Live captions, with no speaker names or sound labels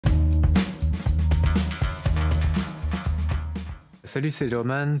Salut, c'est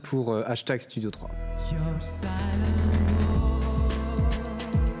Loman pour hashtag Studio 3.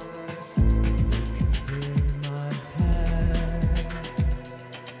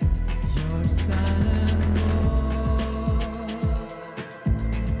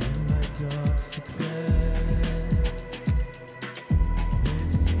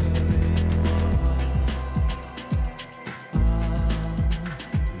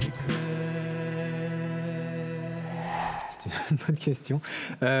 Une bonne question.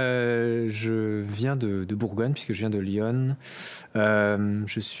 Je viens de Bourgogne, puisque je viens de Lyon.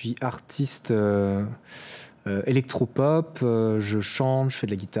 Je suis artiste électropop. Je chante, je fais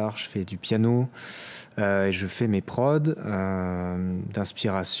de la guitare, je fais du piano. Et je fais mes prods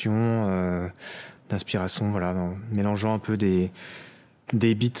d'inspiration, voilà, en mélangeant un peu des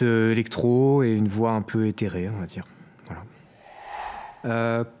beats électro et une voix un peu éthérée, on va dire.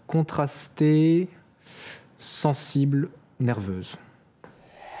 Voilà. Contrasté, sensible, nerveuse.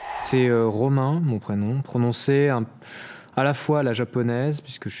 C'est Romain, mon prénom, prononcé à la fois à la japonaise,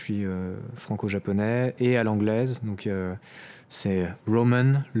 puisque je suis franco-japonais, et à l'anglaise. Donc c'est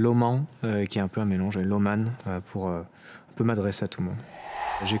Loman, qui est un peu un mélange avec Loman, pour un peu m'adresser à tout le monde.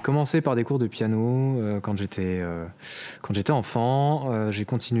 J'ai commencé par des cours de piano quand j'étais enfant. J'ai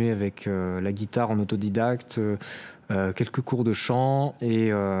continué avec la guitare en autodidacte, quelques cours de chant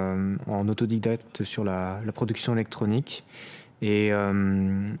et en autodidacte sur la production électronique. Et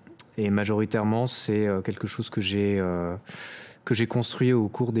majoritairement, c'est quelque chose que j'ai construit au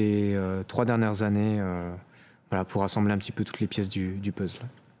cours des 3 dernières années, voilà, pour assembler un petit peu toutes les pièces du puzzle.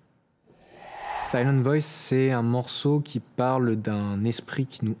 Silent Voice, c'est un morceau qui parle d'un esprit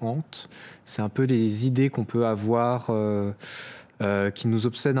qui nous hante. C'est un peu des idées qu'on peut avoir, qui nous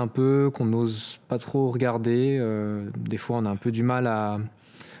obsèdent un peu, qu'on n'ose pas trop regarder. Des fois, on a un peu du mal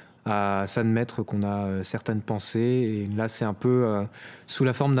à s'admettre qu'on a certaines pensées. Et là, c'est un peu sous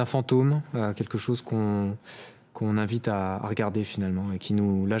la forme d'un fantôme, quelque chose qu'on invite à regarder finalement et qui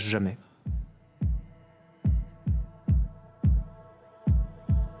nous lâche jamais.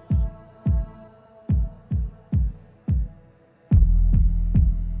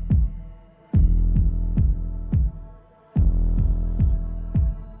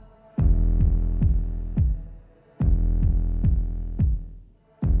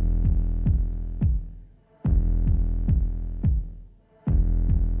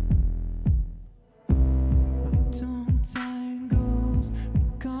 Time goes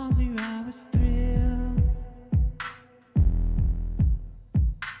because you have a thrill.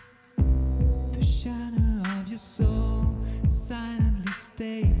 The shadow of your soul silently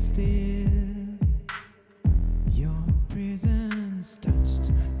stayed still. Your prisons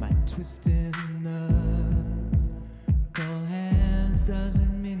touched my twisted nerves. Cold hands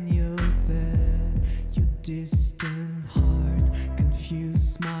doesn't mean you're there. Your distant heart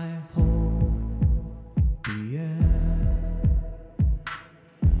confused my whole being.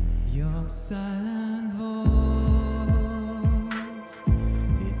 Your silent voice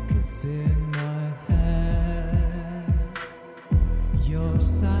echoes in my head. Your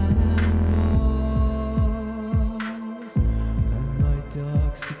silent voice and my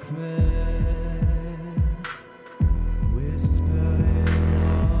dark secret.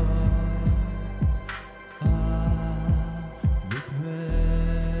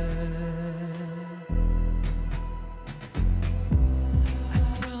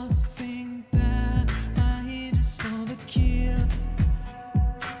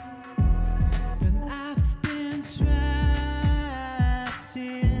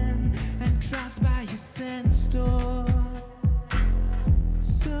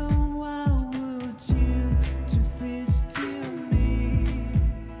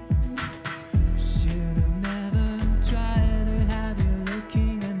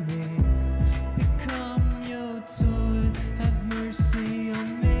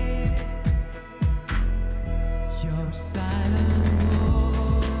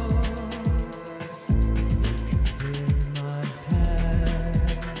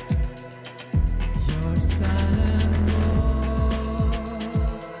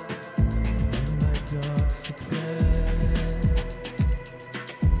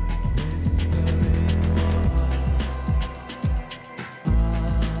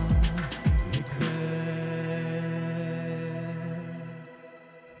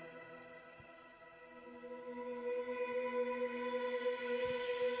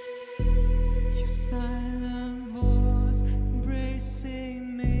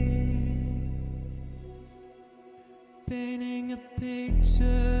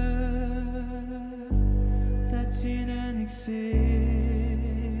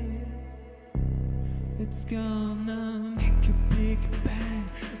 It's gonna make a big bang,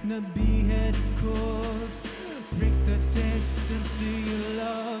 the beheaded corpse. Break the distance to your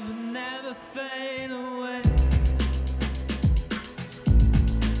love and never fade away.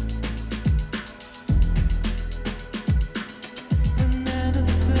 And never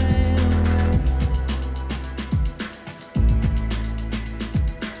fade away.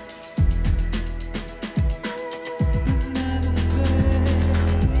 And never fade. And never fade away.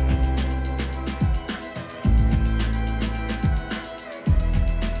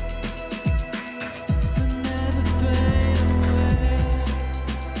 Never fade away.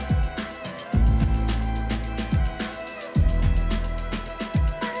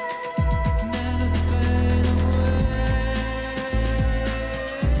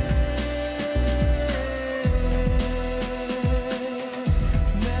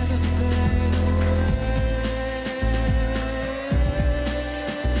 Never fade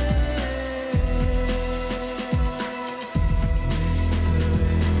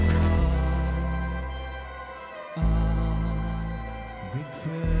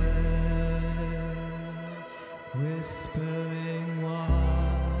Whispering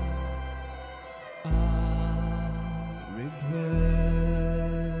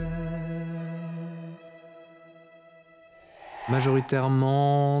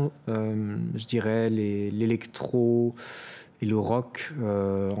Majoritairement, je dirais l'électro et le rock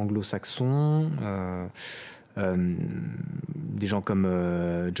anglo-saxon. Des gens comme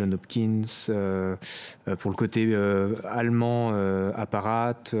John Hopkins, pour le côté allemand,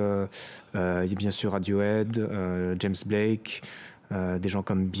 Apparat, il y a bien sûr Radiohead, James Blake, des gens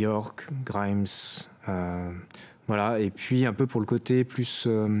comme Björk, Grimes, voilà. Et puis un peu pour le côté plus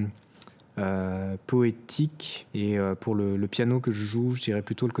poétique et pour le piano que je joue, je dirais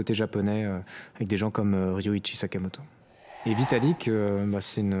plutôt le côté japonais avec des gens comme Ryuichi Sakamoto. Et Vitalik,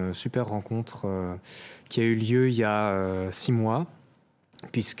 c'est une super rencontre qui a eu lieu il y a 6 mois,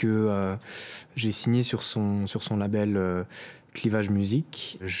 puisque j'ai signé sur son label Clivage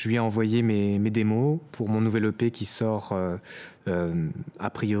Musique. Je lui ai envoyé mes démos pour mon nouvel EP qui sort a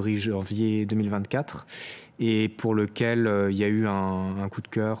priori janvier 2024 et pour lequel il y a eu un coup de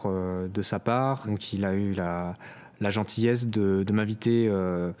cœur de sa part. Donc il a eu la gentillesse de m'inviter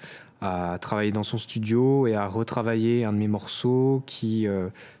à travailler dans son studio et à retravailler un de mes morceaux qui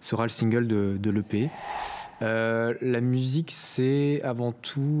sera le single de l'EP. La musique, c'est avant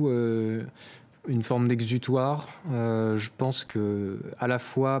tout une forme d'exutoire. Je pense que à la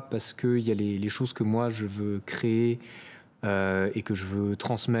fois parce qu'il y a les choses que moi je veux créer et que je veux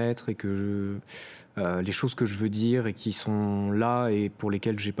transmettre et que les choses que je veux dire et qui sont là et pour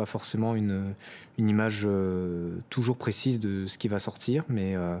lesquelles j'ai pas forcément une image toujours précise de ce qui va sortir,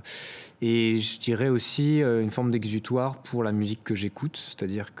 mais et je dirais aussi une forme d'exutoire pour la musique que j'écoute,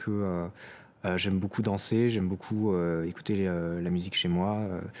 c'est-à-dire que j'aime beaucoup danser, j'aime beaucoup écouter la musique chez moi.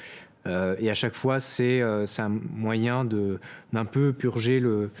 Et à chaque fois, c'est un moyen d'un peu purger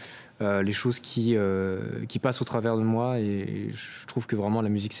les choses qui passent au travers de moi. Et je trouve que vraiment la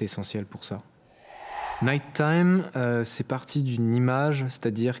musique, c'est essentiel pour ça. Nighttime, c'est parti d'une image,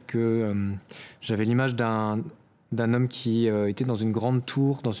 c'est-à-dire que j'avais l'image d'un homme qui était dans une grande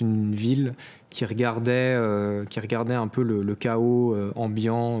tour, dans une ville, qui regardait un peu le chaos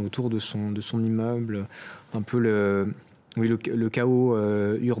ambiant autour de son immeuble, un peu le chaos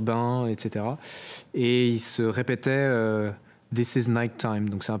urbain, etc. Et il se répétait This is nighttime.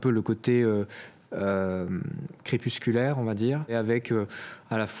 Donc c'est un peu le côté crépusculaire, on va dire, et avec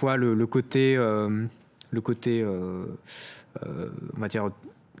à la fois le côté on va dire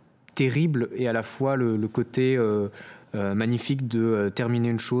terrible et à la fois le côté magnifique de terminer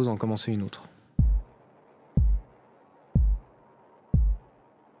une chose, en commencer une autre.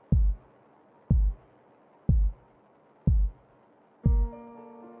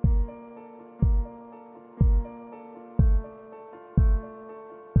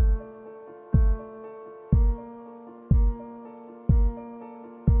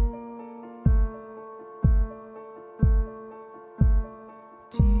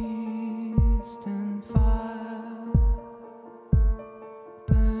 distant fire,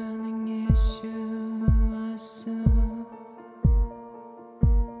 burning issue, I assume.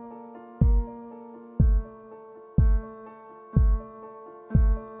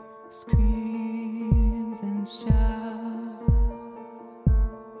 Screams and shout,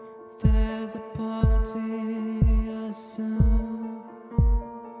 there's a party, I assume.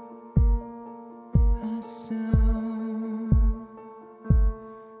 I assume.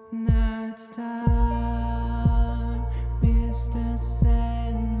 Now it's time, Mr.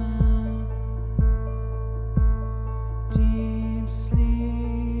 Sandman. Deep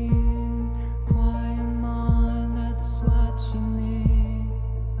sleep, quiet mind.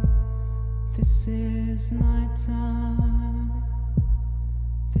 nighttime.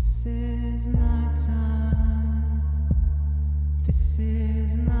 This is nighttime. This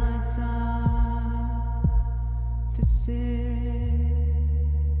is nighttime. This is.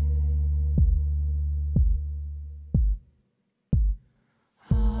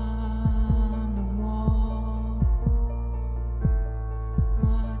 On the wall,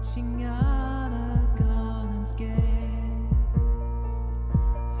 watching out a garden's gate,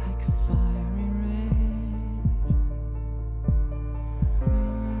 like a fiery range.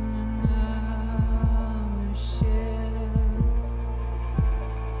 And I will shiver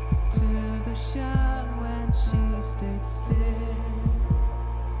to the shot when she stayed still.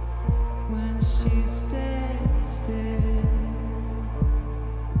 When she stayed still.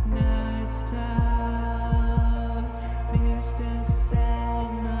 Now it's time, Mr.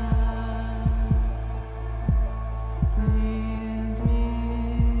 Sandman. Leave me,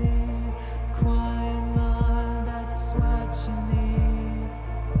 quiet mind, that's what you need.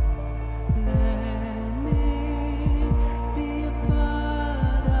 Let me be a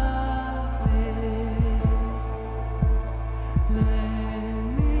part of this. Let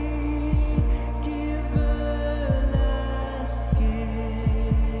me give her last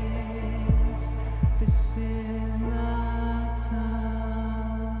kiss. This is not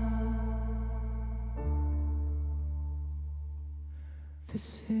time. This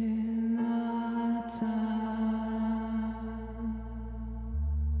is not time.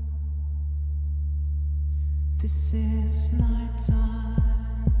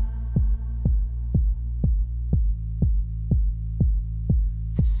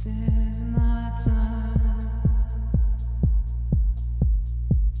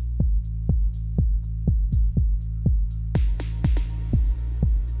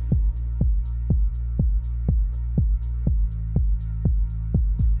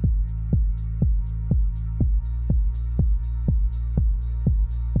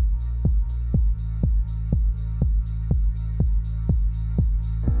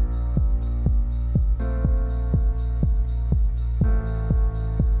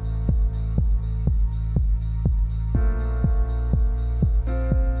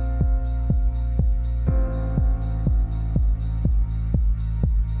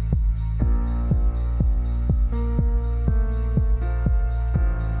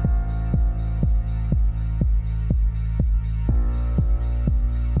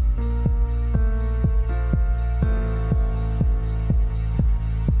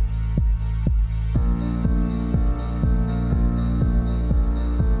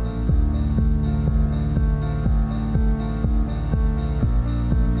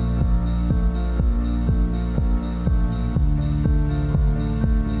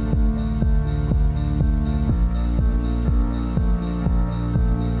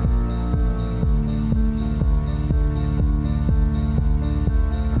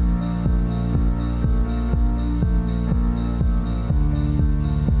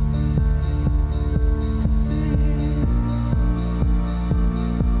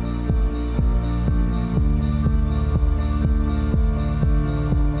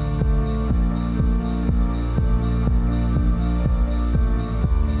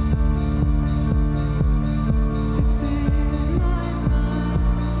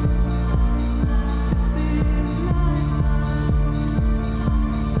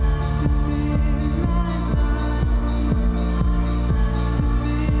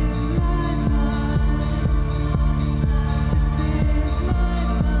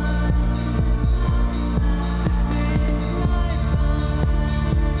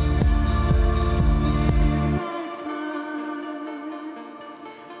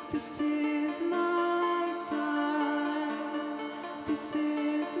 This is night time. This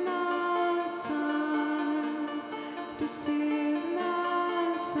is night time. This is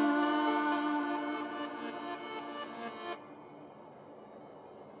night time.